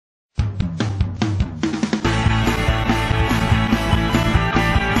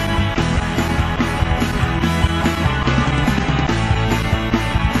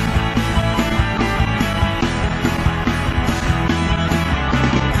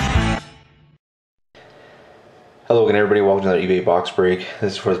Hello again, everybody. Welcome to another eBay box break.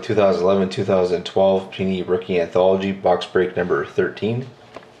 This is for the 2011-2012 Panini Rookie Anthology box break number 13.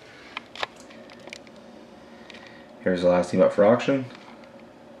 Here's the last team up for auction.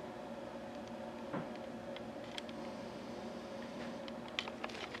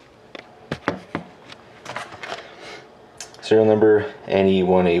 Serial number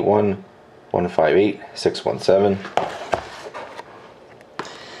NE181158-617.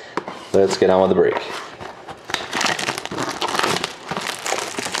 Let's get on with the break.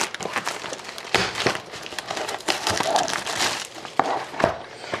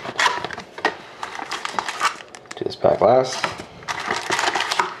 Do this pack last.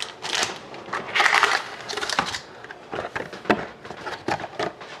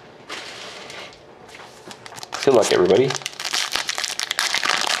 Good luck, everybody.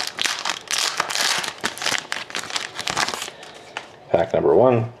 Pack number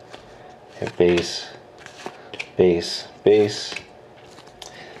 1. Have base. We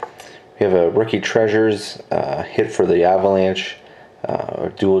have a Rookie Treasures hit for the Avalanche,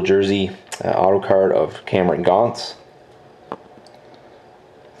 dual jersey auto card of Cameron Gauntz.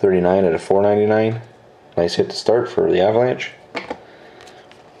 39 out of 499. Nice hit to start for the Avalanche.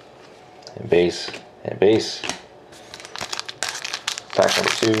 And base. Pack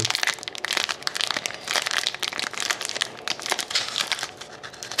number 2.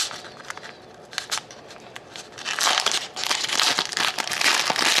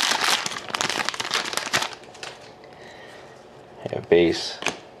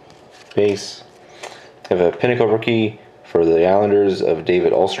 Base. Have a Pinnacle Rookie for the Islanders of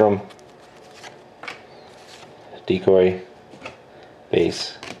David Ulstrom. Decoy.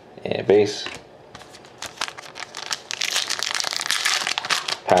 Base.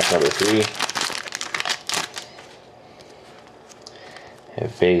 Pack number 3.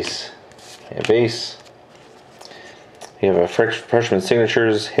 Have base. We have a freshman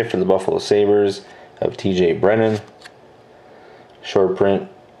signatures hit for the Buffalo Sabres of TJ Brennan. Short print,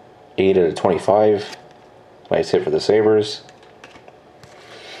 8 out of 25. Nice hit for the Sabres.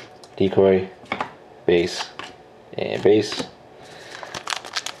 Decoy, base. Pack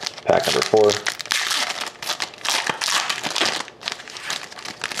number 4.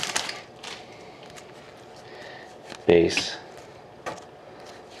 Base.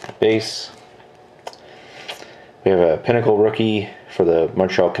 We have a Pinnacle Rookie for the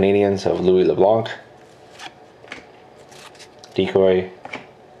Montreal Canadiens of Louis LeBlanc. Decoy,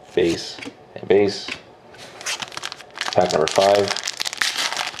 base. Pack number 5.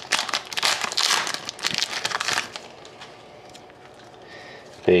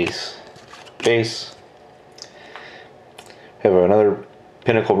 Base. We have another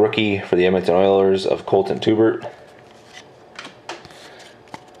Pinnacle Rookie for the Edmonton Oilers of Colton Tubert.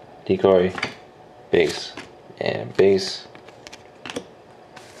 Decoy, base.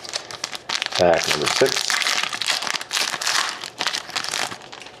 Pack number 6.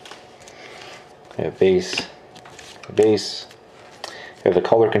 We have base. We have the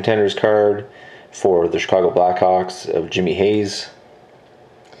Color Contenders card for the Chicago Blackhawks of Jimmy Hayes.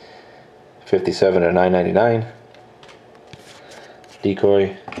 57 of 999.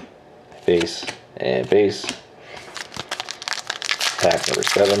 Decoy, base. Pack number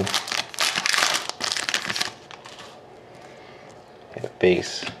 7. We have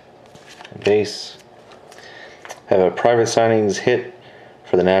base. Have a private signings hit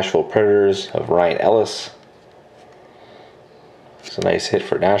for the Nashville Predators of Ryan Ellis. It's a nice hit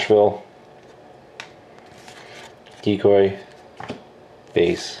for Nashville. Decoy,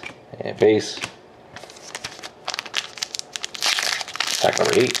 base. Pack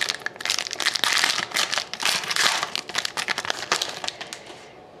number 8.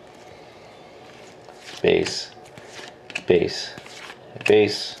 Base.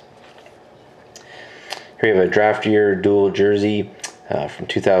 Here we have a draft year dual jersey from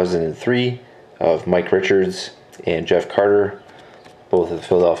 2003 of Mike Richards and Jeff Carter, both of the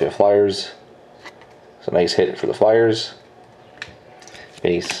Philadelphia Flyers. It's a nice hit for the Flyers.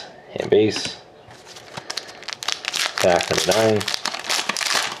 Base. Pack number 9.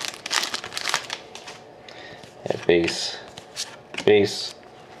 And base.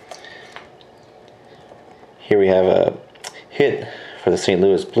 Here we have a hit for the St.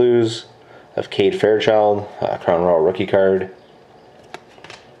 Louis Blues of Cade Fairchild, Crown Royal rookie card.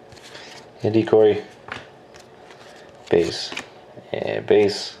 And Decoy, base.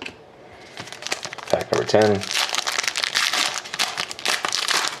 Pack number 10.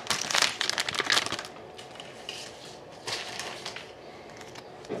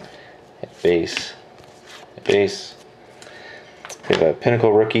 Base. We have a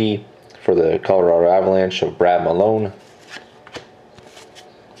Pinnacle Rookie for the Colorado Avalanche of Brad Malone.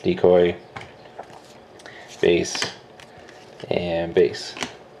 Decoy, base, and base.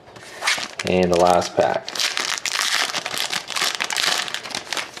 And the last pack.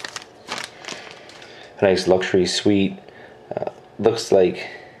 A nice luxury suite. Looks like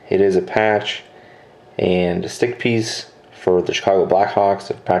it is a patch and a stick piece for the Chicago Blackhawks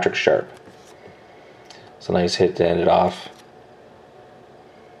of Patrick Sharp. It's a nice hit to end it off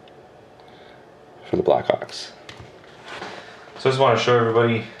for the Blackhawks. So I just want to show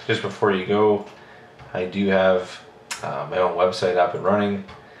everybody, just before you go, I do have my own website up and running.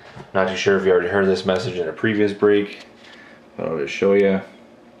 Not too sure if you already heard this message in a previous break, but I'll just show you.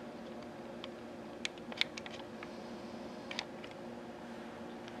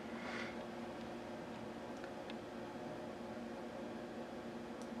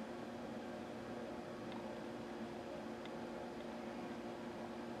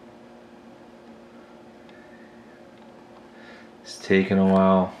 It's taking a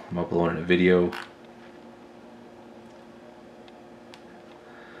while. I'm uploading a video.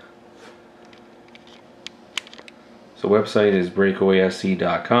 So website is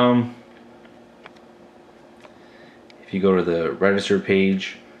breakawaysc.com. If you go to the register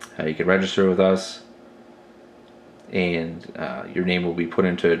page, you can register with us, and your name will be put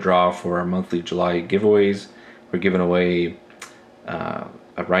into a draw for our monthly July giveaways. We're giving away a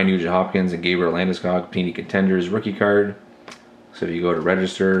Ryan Nugent-Hopkins and Gabriel Landeskog Panini Contenders rookie card. So if you go to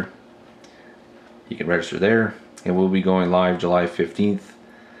register, you can register there, and we'll be going live July 15th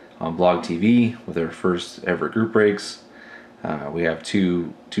on BlogTV with our first ever group breaks. We have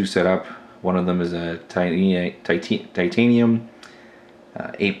two set up. One of them is a titanium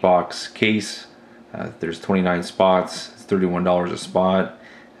 8-box case. There's 29 spots. It's $31 a spot.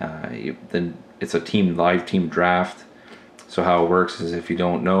 Then it's a live team draft. So how it works is, if you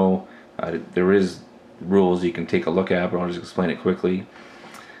don't know, there is rules you can take a look at, but I'll just explain it quickly.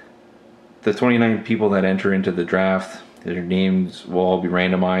 The 29 people that enter into the draft, their names will all be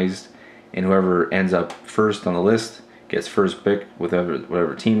randomized, and whoever ends up first on the list gets first pick with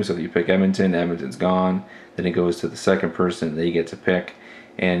whatever team. So if you pick Edmonton, Edmonton's gone. Then it goes to the second person, they get to pick,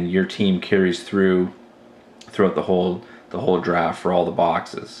 and your team carries throughout the whole draft for all the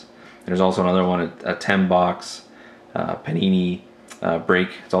boxes. There's also another one, a 10-box Panini break.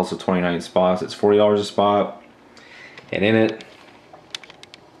 It's also 29 spots. It's $40 a spot, and in it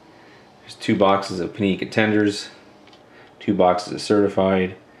there's 2 boxes of Panini Contenders, 2 boxes of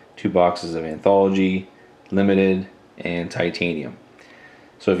Certified, 2 boxes of Anthology, Limited, and Titanium.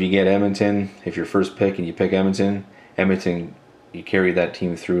 So if you get Edmonton, if you're first pick and you pick Edmonton, you carry that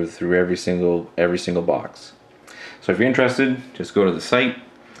team through every single box. So if you're interested, just go to the site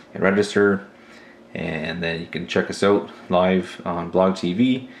and register, and then you can check us out live on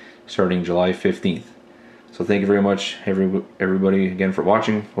BlogTV starting July 15th. So thank you very much, everybody, again, for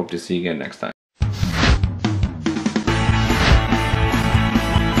watching. Hope to see you again next time.